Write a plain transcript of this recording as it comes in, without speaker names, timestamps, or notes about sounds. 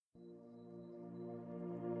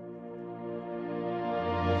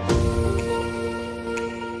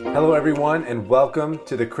Hello, everyone, and welcome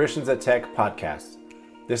to the Christians at Tech podcast.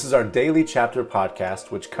 This is our daily chapter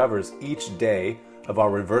podcast, which covers each day of our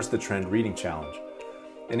Reverse the Trend reading challenge.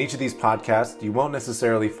 In each of these podcasts, you won't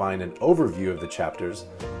necessarily find an overview of the chapters,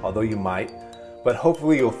 although you might, but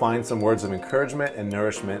hopefully you'll find some words of encouragement and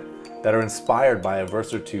nourishment that are inspired by a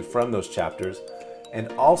verse or two from those chapters,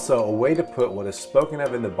 and also a way to put what is spoken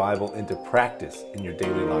of in the Bible into practice in your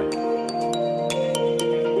daily life.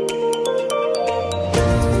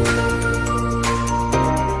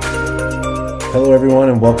 Hello, everyone,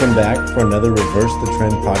 and welcome back for another Reverse the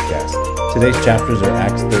Trend podcast. Today's chapters are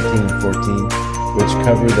Acts 13 and 14, which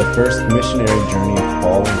cover the first missionary journey of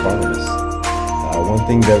Paul and Barnabas. One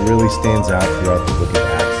thing that really stands out throughout the book of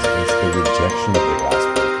Acts is the rejection of the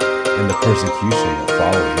gospel and the persecution that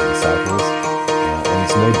followed the disciples, and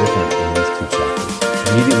it's no different in these two chapters.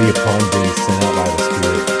 Immediately upon being sent out by the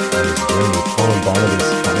Spirit on this journey, Paul and Barnabas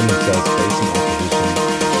find themselves facing opposition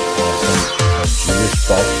from a Jewish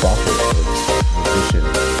false prophet,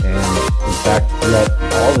 and in fact, throughout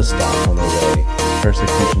all the stops on their way,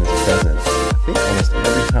 persecution is present, I think almost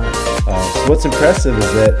every time. So what's impressive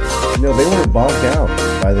is that, they weren't bogged down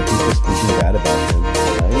by the people speaking bad about them.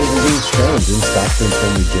 Even being stoned didn't stop them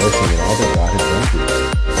from rejoicing in all that God had done for them.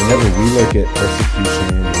 Whenever we look at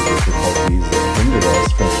persecution and difficulties that hinder us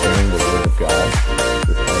from sharing the Word of God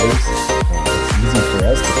with others, it's easy for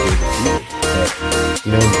us to feel defeated. But,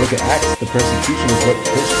 in the book of Acts, the persecution is what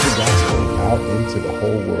pushed the gospel out into the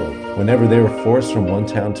whole world. Whenever they were forced from one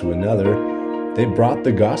town to another, they brought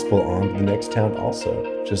the gospel on to the next town also.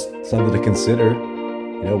 Just something to consider.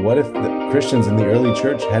 What if the Christians in the early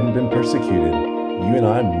church hadn't been persecuted? You and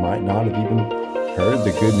I might not have even heard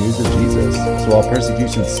the good news of Jesus. So while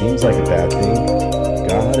persecution seems like a bad thing,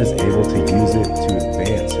 God is able to use it to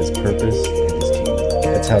advance His purpose and His kingdom.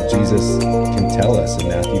 That's how Jesus can tell us in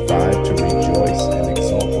Matthew 5 to rejoice and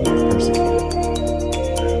exult when we're persecuted.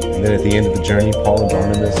 And then at the end of the journey, Paul and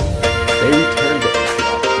Barnabas, they returned to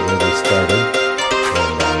Antioch, where they started.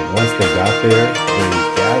 And once they got there, they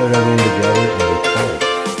gathered everyone together and they told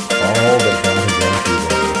all that God had done through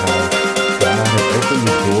them, and how God had opened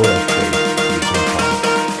the door of faith to the Gentiles.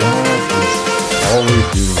 God is always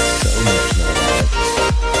doing so much in our lives,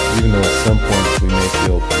 even though at some points we may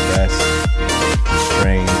feel depressed,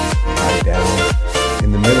 constrained, tied down. In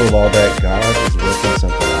the middle of all that, God is working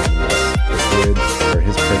something out in us for good, for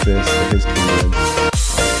His purpose, for His kingdom.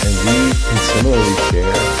 And we can similarly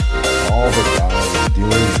share all that God is doing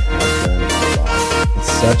and has done in our lives. It's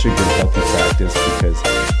such a good, healthy practice because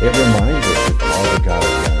it reminds us of all that God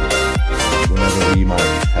has done whenever we might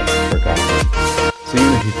have forgotten. So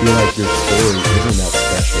even if you feel like your story isn't that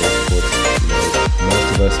special, of course, most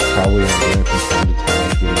of us probably are going from time to time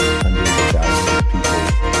getting hundreds of thousands of people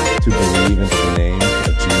to believe into the name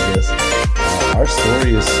of Jesus. Our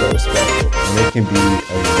story is so special, and it can be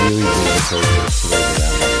a really big encouragement to those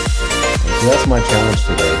around us. And so that's my challenge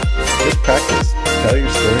today. Just practice. Tell your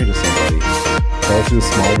story to somebody. Tell it to a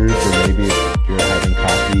small group, or maybe if you're having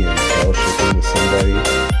coffee and fellowshipping with somebody,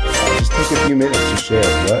 just take a few minutes to share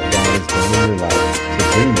what God has done in your life to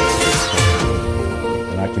bring you to this point.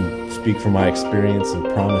 And I can speak from my experience and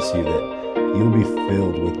promise you that you'll be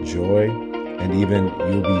filled with joy, and even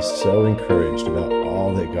you'll be so encouraged about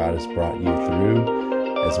all that God has brought you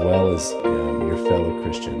through, as well as your fellow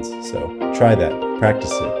Christians. So try that.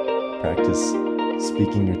 Practice it. Practice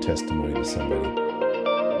speaking your testimony to somebody.